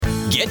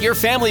Get your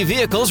family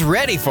vehicles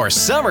ready for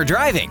summer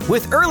driving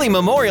with early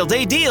Memorial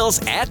Day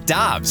deals at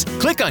Dobbs.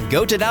 Click on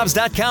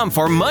GoToDobbs.com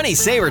for money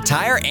saver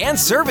tire and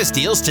service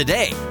deals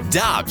today.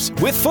 Dobbs,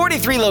 with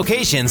 43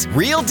 locations,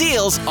 real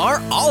deals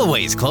are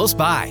always close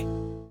by.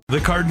 The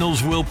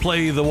Cardinals will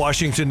play the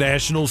Washington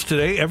Nationals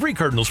today. Every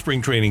Cardinal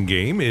spring training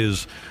game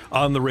is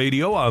on the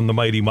radio on the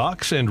Mighty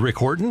Mocs, and Rick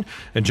Horton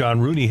and John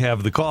Rooney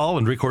have the call,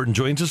 and Rick Horton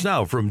joins us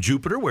now from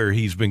Jupiter, where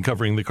he's been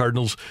covering the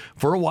Cardinals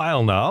for a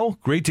while now.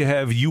 Great to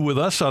have you with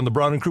us on the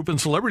Brown and Crouppen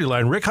Celebrity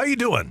Line. Rick, how you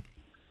doing?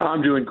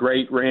 I'm doing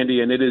great,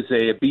 Randy, and it is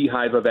a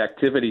beehive of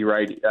activity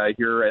right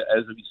here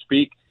as we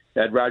speak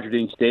at Roger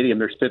Dean Stadium.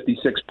 There's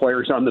 56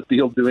 players on the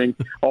field doing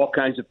all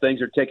kinds of things.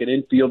 They're taking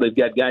infield. They've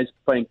got guys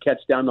playing catch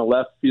down the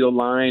left field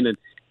line. And,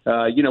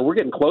 we're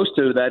getting close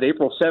to that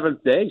April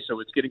 7th day, so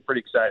it's getting pretty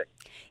exciting.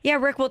 Yeah,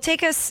 Rick, well,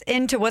 take us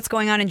into what's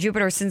going on in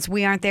Jupiter since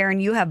we aren't there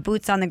and you have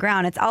boots on the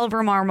ground. It's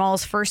Oliver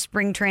Marmol's first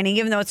spring training,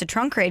 even though it's a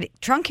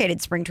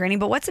truncated spring training.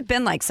 But what's it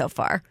been like so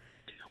far?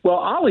 Well,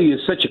 Ollie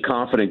is such a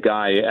confident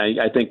guy.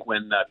 I think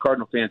when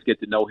Cardinal fans get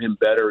to know him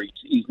better,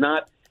 he's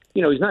not –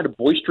 he's not a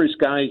boisterous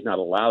guy. He's not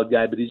a loud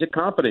guy, but he's a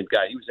confident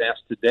guy. He was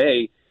asked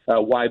today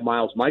why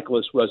Miles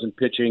Michaelis wasn't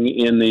pitching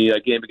in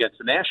the game against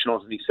the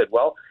Nationals, and he said,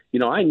 well,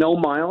 I know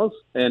Miles,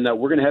 and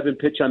we're going to have him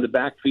pitch on the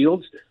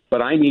backfields,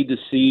 but I need to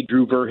see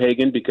Drew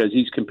Verhagen because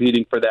he's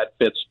competing for that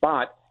fifth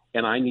spot,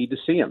 and I need to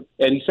see him.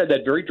 And he said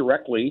that very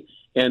directly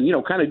and,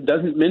 kind of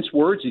doesn't mince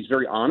words. He's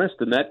very honest,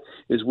 and that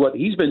is what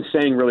he's been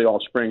saying really all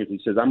spring. Is he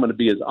says, I'm going to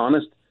be as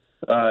honest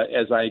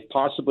as I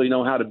possibly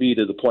know how to be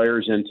to the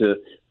players and to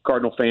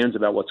Cardinal fans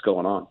about what's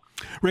going on.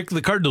 Rick,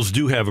 the Cardinals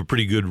do have a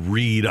pretty good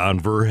read on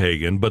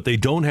Verhagen, but they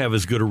don't have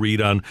as good a read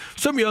on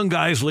some young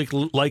guys like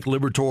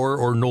Liberatore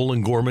or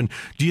Nolan Gorman.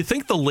 Do you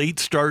think the late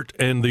start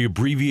and the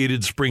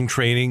abbreviated spring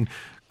training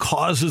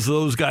causes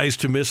those guys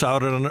to miss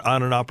out on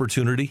an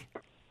opportunity?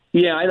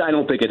 Yeah, I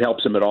don't think it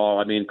helps them at all.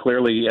 I mean,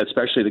 clearly,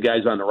 especially the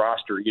guys on the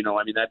roster,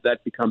 that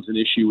becomes an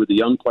issue with the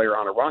young player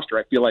on a roster.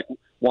 I feel like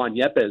Juan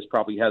Yepes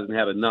probably hasn't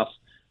had enough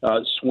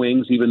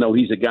swings, even though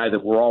he's a guy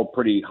that we're all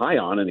pretty high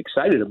on and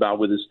excited about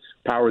with his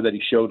power that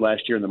he showed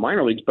last year in the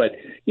minor leagues. But,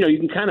 you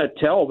can kind of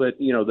tell that,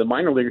 the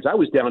minor leaguers, I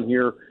was down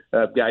here,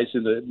 guys,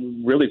 in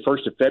the really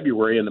 1st of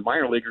February, and the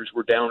minor leaguers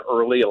were down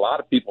early. A lot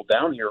of people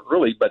down here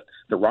early, but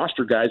the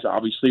roster guys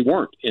obviously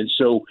weren't. And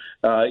so,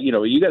 you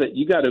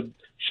got to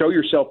show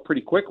yourself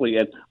pretty quickly.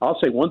 And I'll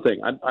say one thing.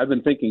 I've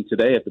been thinking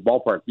today at the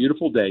ballpark,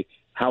 beautiful day,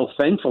 how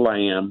thankful I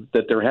am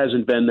that there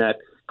hasn't been that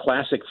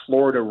classic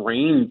Florida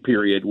rain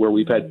period where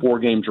we've had 4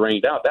 games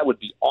rained out. That would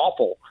be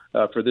awful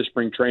for this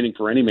spring training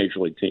for any major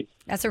league team.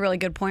 That's a really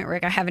good point,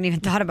 Rick. I haven't even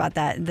thought about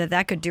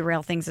that could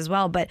derail things as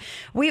well. But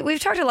we've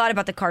talked a lot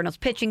about the Cardinals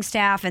pitching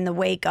staff in the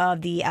wake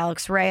of the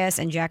Alex Reyes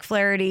and Jack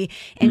Flaherty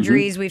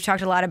injuries. We've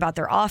talked a lot about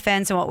their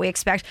offense and what we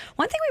expect.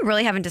 One thing we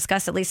really haven't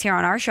discussed, at least here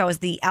on our show, is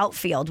the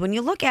outfield. When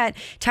you look at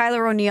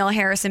Tyler O'Neill,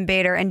 Harrison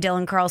Bader, and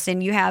Dylan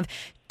Carlson, you have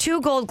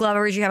 2 Gold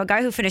Glovers. You have a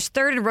guy who finished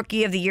 3rd in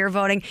Rookie of the Year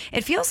voting.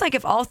 It feels like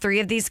if all 3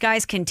 of these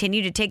guys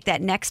continue to take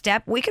that next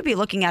step, we could be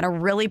looking at a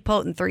really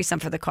potent threesome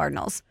for the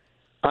Cardinals.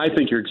 I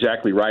think you're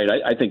exactly right.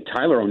 I think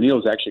Tyler O'Neill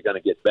is actually going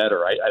to get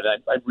better. I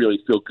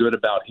really feel good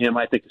about him.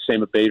 I think the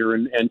same of Bader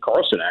and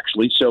Carlson,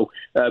 actually. So,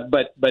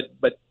 but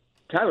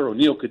Tyler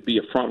O'Neill could be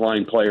a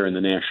frontline player in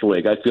the National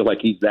League. I feel like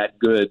he's that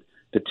good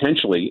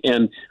potentially.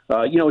 And,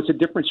 it's a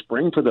different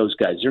spring for those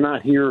guys. They're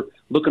not here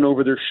looking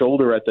over their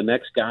shoulder at the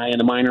next guy in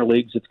the minor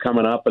leagues that's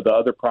coming up or the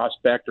other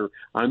prospect, or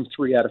I'm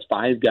 3 out of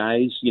 5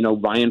 guys,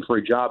 vying for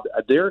a job.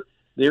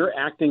 They're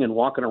acting and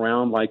walking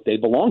around like they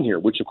belong here,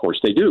 which of course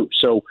they do.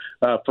 So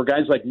for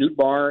guys like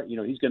Nootbaar,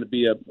 he's going to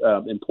be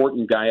a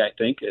important guy, I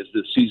think, as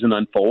the season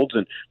unfolds.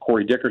 And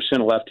Corey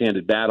Dickerson, a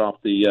left-handed bat off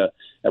the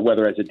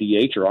whether as a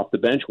DH or off the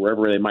bench,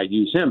 wherever they might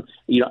use him.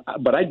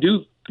 But I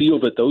do feel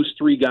that those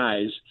 3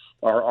 guys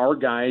are our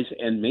guys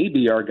and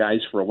maybe our guys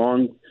for a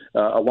long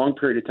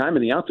period of time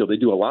in the outfield. They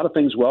do a lot of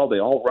things well. They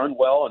all run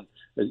well,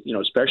 and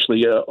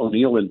especially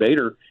O'Neill and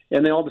Bader,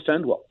 and they all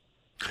defend well.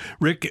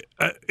 Rick,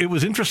 it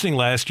was interesting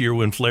last year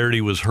when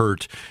Flaherty was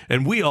hurt,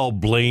 and we all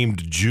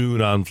blamed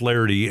June on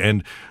Flaherty,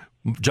 and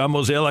John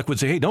Mozeliak would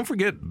say, hey, don't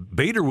forget,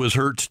 Bader was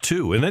hurt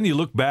too. And then you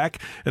look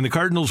back, and the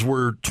Cardinals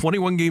were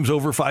 21 games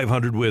over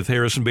 500 with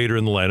Harrison Bader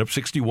in the lineup,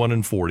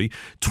 61-40,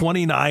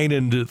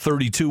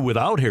 29-32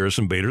 without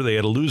Harrison Bader. They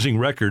had a losing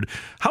record.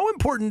 How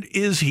important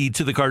is he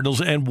to the Cardinals,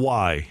 and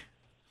why?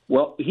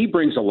 Well, he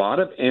brings a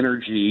lot of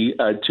energy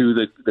to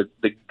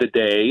the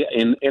day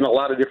in a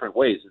lot of different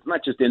ways. It's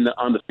not just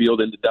on the field,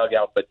 in the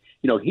dugout, but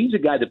he's a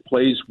guy that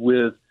plays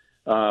with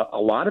a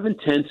lot of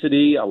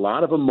intensity, a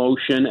lot of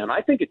emotion, and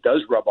I think it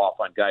does rub off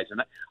on guys.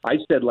 And I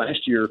said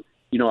last year,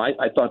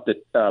 I thought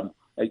that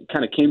it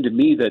kind of came to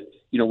me that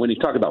when you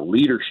talk about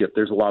leadership,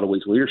 there's a lot of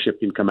ways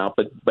leadership can come out,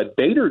 but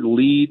Bader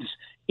leads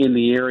in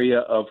the area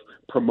of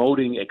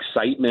promoting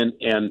excitement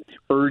and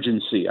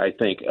urgency, I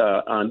think,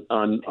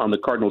 on the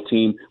Cardinal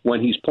team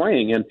when he's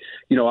playing. And,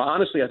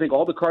 honestly, I think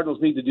all the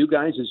Cardinals need to do,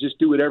 guys, is just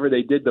do whatever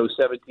they did those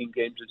 17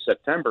 games in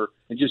September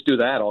and just do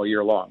that all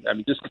year long. I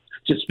mean,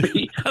 just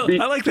be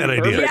I like that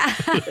idea.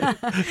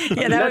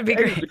 Yeah, that would be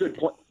great.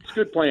 It's a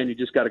good plan. You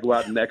just got to go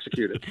out and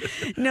execute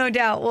it. No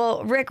doubt.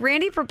 Well, Rick,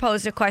 Randy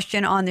proposed a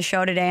question on the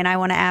show today, and I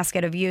want to ask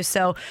it of you.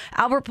 So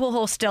Albert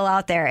Pujols still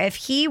out there. If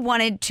he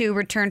wanted to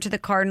return to the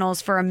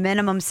Cardinals for a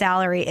minimum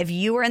salary, if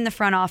you were in the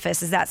front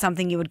office, is that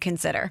something you would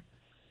consider?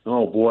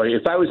 Oh, boy.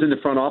 If I was in the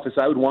front office,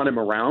 I would want him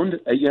around.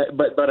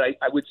 But I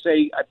would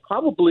say I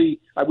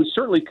would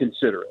certainly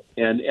consider it.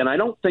 And I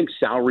don't think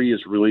salary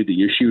is really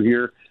the issue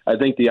here. I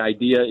think the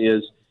idea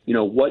is,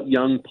 what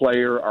young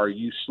player are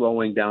you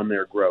slowing down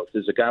their growth?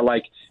 Is a guy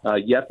like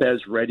Yepez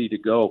ready to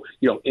go?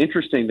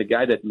 Interesting, the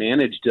guy that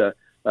managed the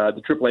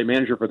AAA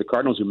manager for the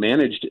Cardinals who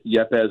managed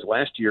Yepez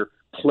last year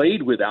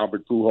played with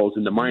Albert Pujols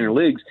in the minor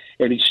leagues,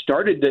 and he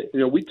started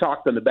to, we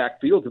talked on the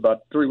backfield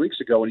about 3 weeks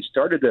ago, and he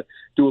started to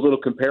do a little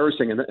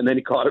comparison, and then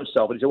he caught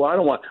himself, and he said,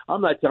 well,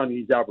 I'm not telling you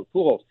he's Albert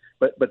Pujols,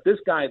 but this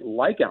guy,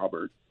 like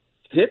Albert,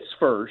 hits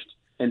first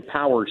and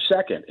powers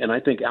second, and I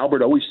think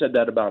Albert always said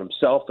that about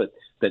himself,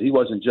 that he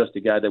wasn't just a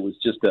guy that was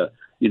just going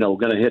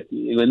to hit,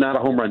 not a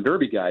home run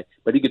derby guy,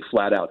 but he could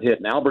flat out hit.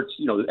 And Albert's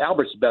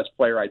the best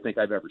player I think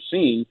I've ever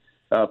seen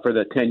for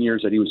the 10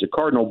 years that he was a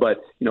Cardinal,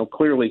 but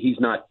clearly he's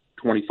not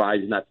 25,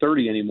 he's not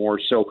 30 anymore.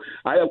 So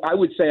I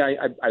would say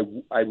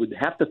I would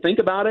have to think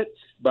about it,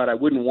 but I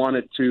wouldn't want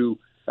it to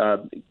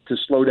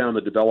slow down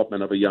the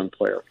development of a young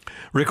player.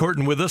 Rick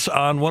Horton with us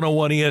on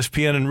 101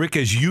 ESPN. And Rick,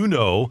 as you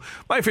know,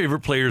 my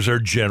favorite players are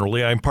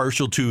generally, I'm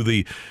partial to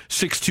the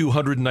 6'2",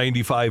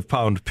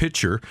 195-pound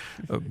pitcher,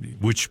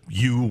 which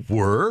you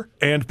were,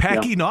 and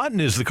Packy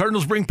Naughton is. The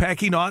Cardinals bring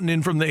Packy Naughton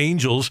in from the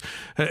Angels.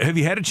 Have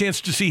you had a chance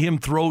to see him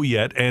throw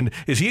yet? And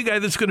is he a guy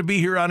that's going to be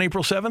here on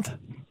April 7th?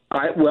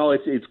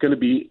 It's going to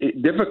be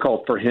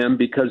difficult for him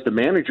because the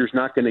manager's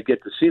not going to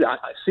get to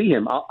see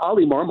him.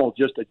 Ali Marmol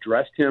just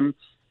addressed him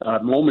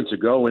moments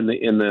ago in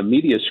the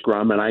media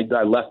scrum, and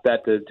I left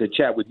that to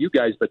chat with you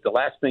guys. But the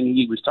last thing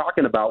he was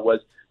talking about was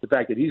the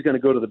fact that he's going to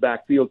go to the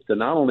backfields to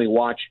not only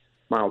watch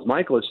Miles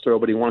Michaelis throw,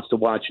 but he wants to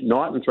watch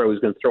Naughton throw.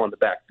 He's going to throw in the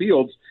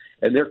backfields.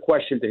 And their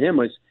question to him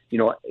was,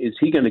 is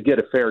he going to get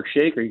a fair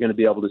shake? Are you going to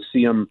be able to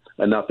see him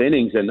enough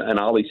innings? And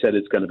Ali said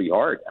it's going to be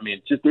hard. I mean,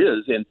 it just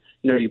is. And,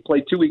 you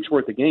play 2 weeks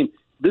worth of game.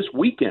 This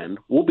weekend,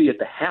 we'll be at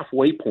the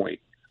halfway point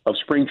of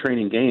spring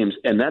training games,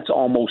 and that's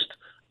almost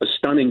a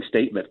stunning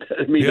statement.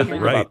 I mean, to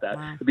think about that.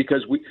 Wow.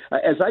 Because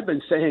as I've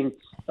been saying,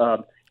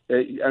 I've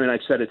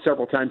said it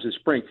several times this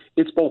spring,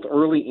 it's both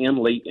early and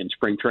late in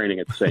spring training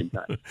at the same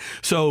time.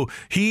 So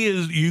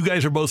you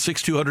guys are both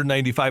 6'2",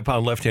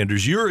 195-pound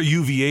left-handers. You're a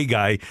UVA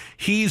guy.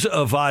 He's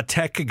a Va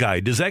Tech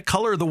guy. Does that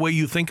color the way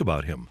you think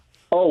about him?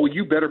 Oh,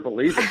 you better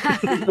believe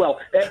it. Well,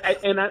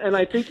 and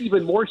I think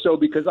even more so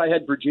because I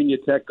had Virginia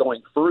Tech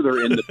going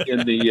further in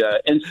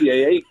the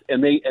NCAA,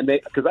 and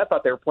they because I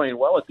thought they were playing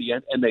well at the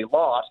end, and they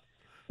lost.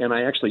 And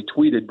I actually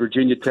tweeted,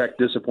 Virginia Tech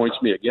disappoints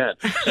me again.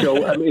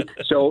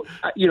 So,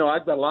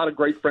 I've got a lot of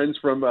great friends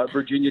from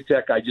Virginia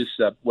Tech. I just,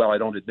 I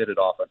don't admit it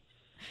often.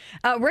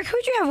 Rick,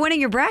 who'd you have winning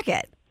your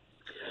bracket?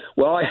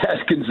 Well, I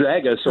had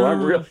Gonzaga, so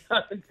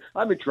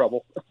I'm in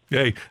trouble.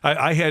 Hey,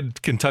 I had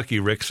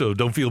Kentucky, Rick, so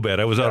don't feel bad.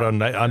 I was out on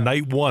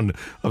night one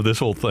of this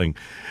whole thing.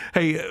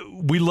 Hey,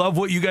 we love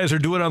what you guys are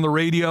doing on the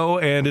radio,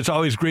 and it's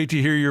always great to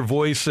hear your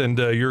voice, and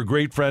you're a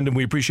great friend, and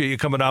we appreciate you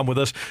coming on with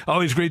us.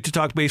 Always great to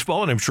talk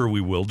baseball, and I'm sure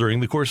we will during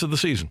the course of the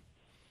season.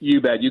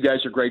 You bet. You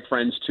guys are great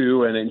friends,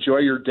 too, and enjoy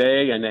your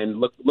day, and then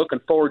looking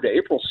forward to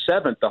April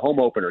 7th, the home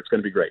opener. It's going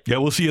to be great. Yeah,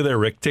 we'll see you there,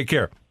 Rick. Take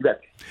care. You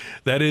bet.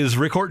 That is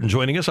Rick Horton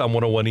joining us on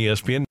 101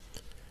 ESPN.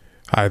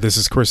 Hi, this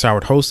is Chris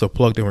Howard, host of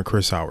Plugged In with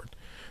Chris Howard.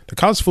 The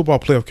College Football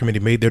Playoff Committee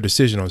made their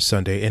decision on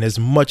Sunday, and as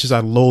much as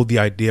I loathe the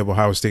idea of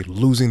Ohio State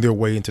losing their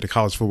way into the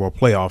College Football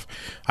Playoff,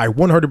 I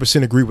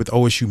 100% agree with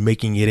OSU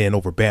making it in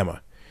over Bama.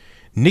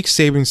 Nick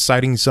Saban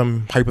citing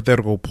some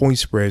hypothetical point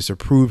spreads to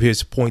prove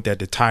his point that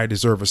the Tide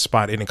deserve a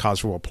spot in the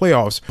College Football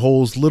Playoffs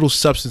holds little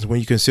substance when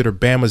you consider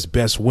Bama's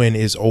best win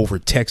is over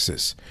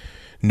Texas.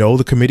 No,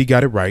 the committee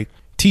got it right.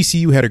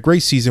 TCU had a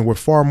great season with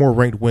far more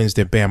ranked wins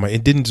than Bama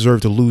and didn't deserve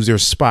to lose their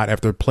spot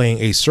after playing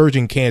a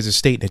surging Kansas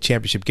State in a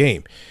championship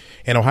game.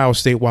 And Ohio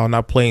State, while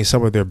not playing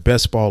some of their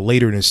best ball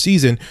later in the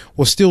season,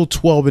 was still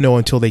 12-0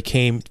 until they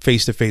came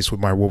face-to-face with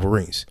my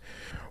Wolverines.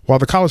 While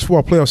the college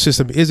football playoff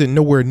system isn't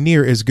nowhere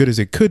near as good as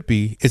it could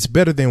be, it's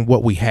better than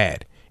what we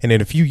had. And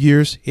in a few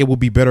years, it will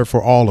be better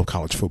for all of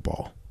college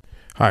football.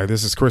 Hi,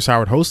 this is Chris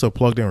Howard, host of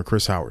Plugged In with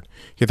Chris Howard.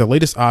 Get the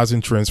latest odds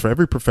and trends for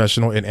every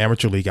professional and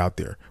amateur league out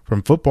there.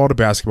 From football to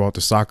basketball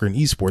to soccer and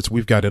esports,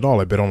 we've got it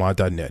all at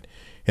betonline.net.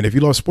 And if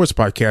you love sports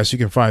podcasts, you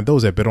can find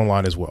those at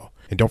BetOnline as well.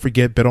 And don't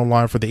forget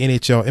BetOnline for the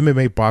NHL,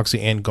 MMA,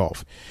 boxing, and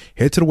golf.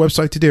 Head to the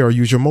website today or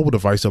use your mobile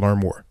device to learn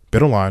more.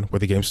 BetOnline, where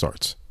the game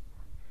starts.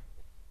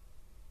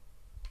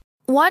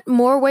 Want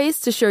more ways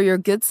to show your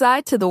good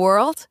side to the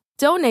world?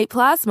 Donate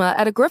plasma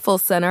at a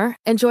Grifols center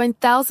and join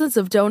thousands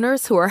of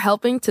donors who are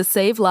helping to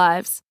save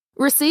lives.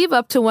 Receive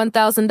up to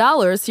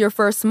 $1,000 your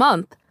first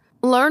month.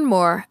 Learn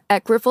more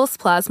at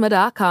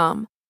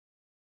grifolsplasma.com.